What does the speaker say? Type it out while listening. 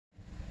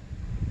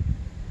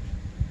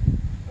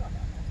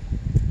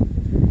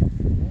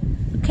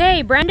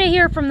Okay, Brenda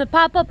here from the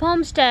Pop-Up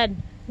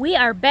Homestead. We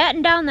are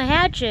batting down the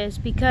hatches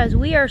because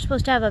we are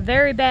supposed to have a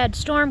very bad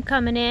storm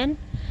coming in.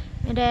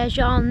 And as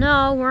y'all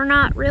know, we're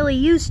not really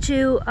used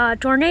to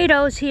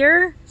tornadoes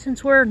here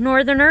since we're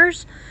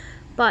northerners.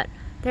 But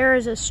there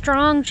is a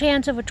strong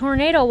chance of a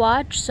tornado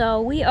watch,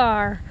 so we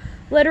are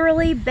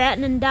literally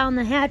battening down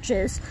the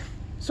hatches.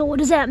 So what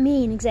does that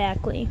mean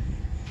exactly?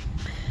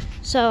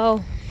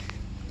 So,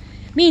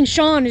 me and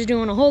Sean is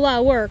doing a whole lot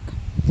of work.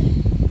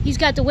 He's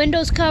got the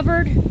windows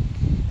covered.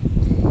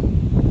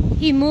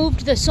 He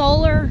moved the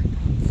solar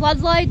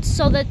floodlights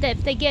so that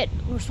if they get,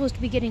 we're supposed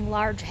to be getting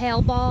large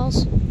hail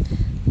balls,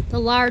 the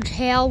large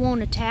hail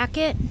won't attack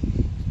it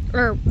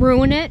or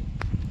ruin it.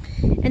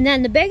 And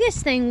then the biggest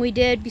thing we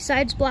did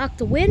besides block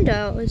the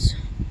windows,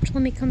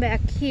 let me come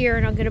back here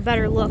and I'll get a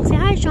better look. Say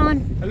hi,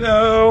 Sean.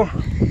 Hello.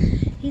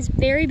 He's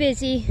very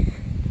busy.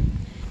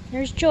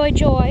 There's Joy.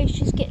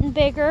 She's getting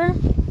bigger.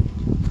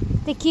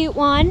 The cute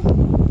one.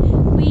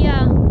 We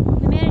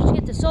managed to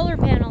get the solar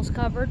panels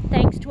covered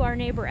thanks to our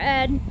neighbor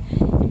Ed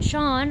and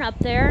Sean up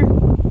there.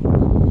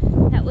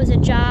 That was a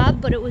job,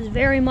 but it was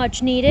very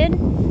much needed.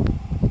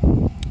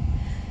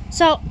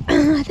 So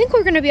I think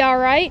we're gonna be all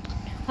right.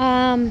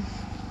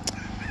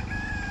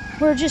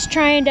 We're just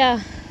trying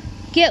to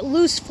get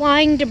loose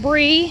flying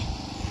debris,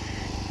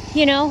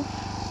 you know,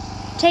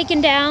 taken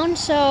down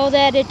so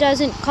that it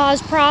doesn't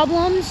cause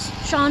problems.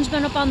 Sean's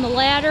been up on the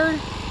ladder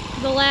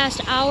for the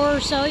last hour or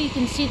so. You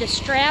can see the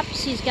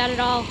straps. He's got it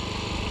all,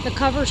 the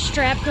cover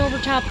strapped over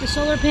top the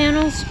solar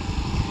panels.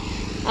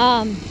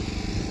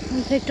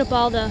 We picked up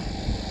all the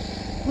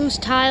loose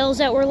tiles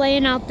that were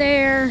laying out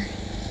there.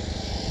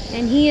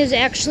 And he is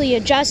actually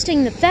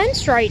adjusting the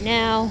fence right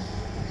now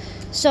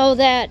so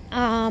that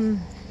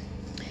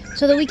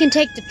we can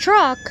take the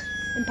truck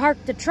and park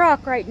the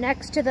truck right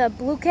next to the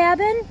blue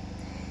cabin.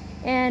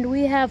 And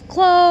we have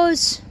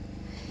clothes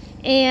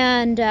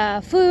and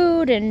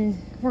food,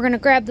 and we're gonna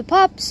grab the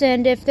pups,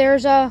 and if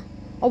there's a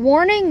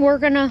warning, we're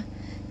gonna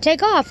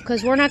take off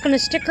because we're not gonna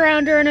stick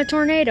around during a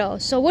tornado.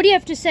 So what do you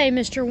have to say,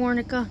 Mr.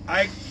 Warnicka?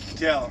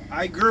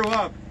 I grew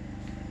up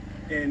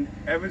in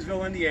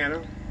Evansville,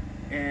 Indiana,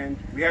 and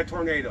we had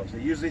tornadoes.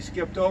 They usually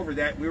skipped over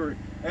that. We were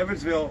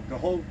Evansville, the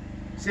whole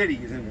city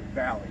is in the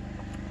valley.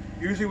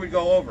 Usually we'd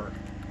go over.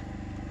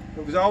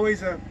 It was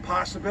always a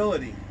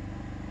possibility.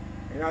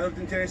 And I lived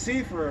in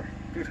Tennessee for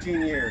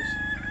 15 years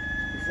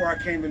before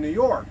I came to New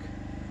York.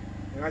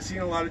 And I've seen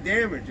a lot of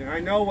damage, and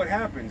I know what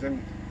happens.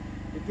 And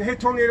if the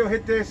tornado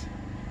hit this,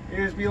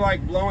 it'd just be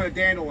like blowing a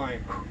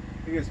dandelion.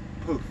 It just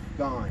poof,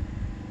 gone.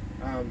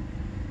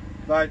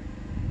 But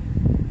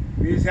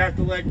we just have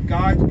to let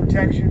God's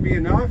protection be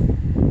enough.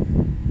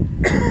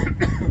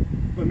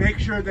 But make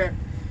sure that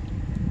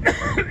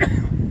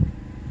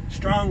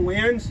strong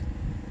winds.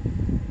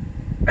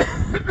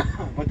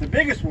 But the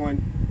biggest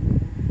one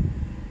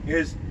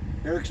is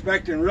they're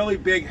expecting really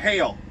big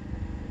hail.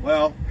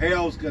 Well,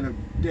 hail's going to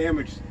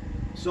damage.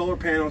 Solar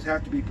panels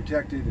have to be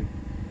protected, and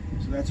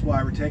so that's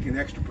why we're taking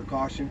extra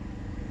precaution.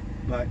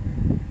 But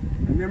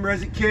I remember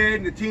as a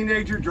kid and a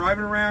teenager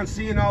driving around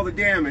seeing all the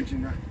damage,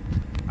 and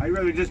I'd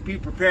rather just be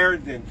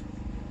prepared than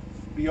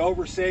be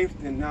over safe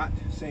than not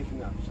safe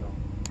enough. So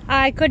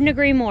I couldn't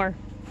agree more.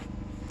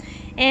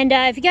 And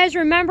if you guys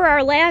remember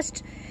our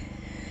last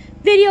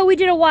video we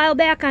did a while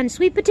back on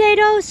sweet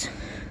potatoes,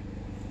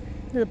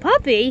 the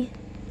puppy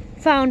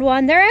found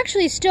one. They're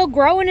actually still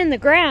growing in the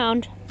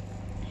ground.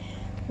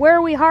 Where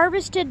we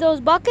harvested those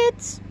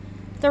buckets,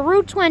 the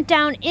roots went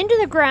down into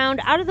the ground,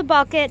 out of the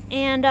bucket,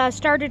 and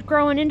started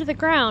growing into the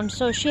ground.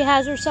 So she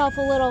has herself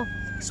a little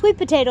sweet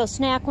potato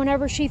snack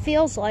whenever she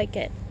feels like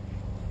it.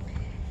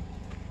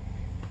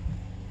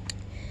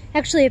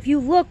 Actually, if you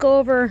look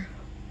over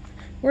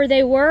where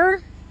they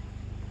were,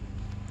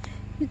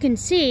 you can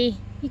see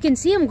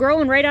them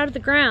growing right out of the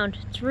ground.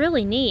 It's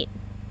really neat.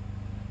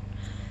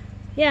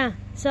 Yeah,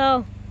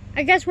 so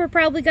I guess we're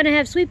probably going to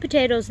have sweet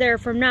potatoes there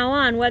from now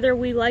on, whether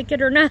we like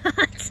it or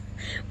not.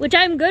 Which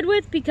I'm good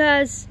with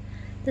because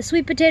the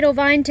sweet potato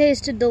vine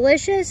tasted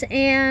delicious,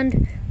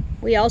 and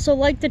we also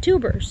like the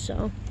tubers.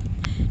 So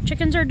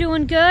chickens are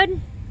doing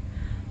good.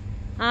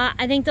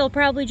 I think they'll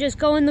probably just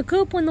go in the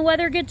coop when the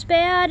weather gets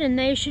bad, and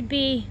they should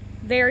be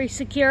very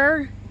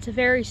secure. It's a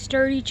very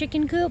sturdy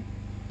chicken coop.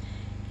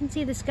 You can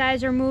see the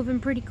skies are moving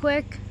pretty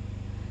quick.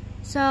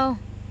 So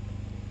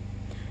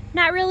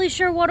not really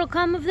sure what'll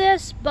come of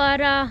this, but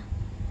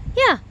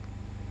yeah,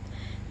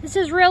 this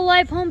is real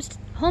life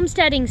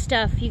homesteading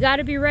stuff. You got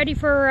to be ready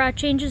for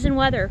changes in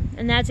weather,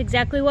 and that's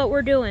exactly what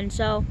we're doing.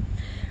 So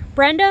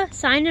Brenda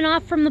signing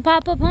off from the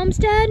Pop-Up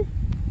Homestead.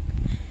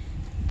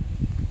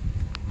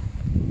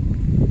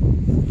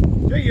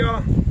 See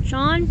ya.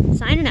 Sean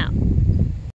signing out.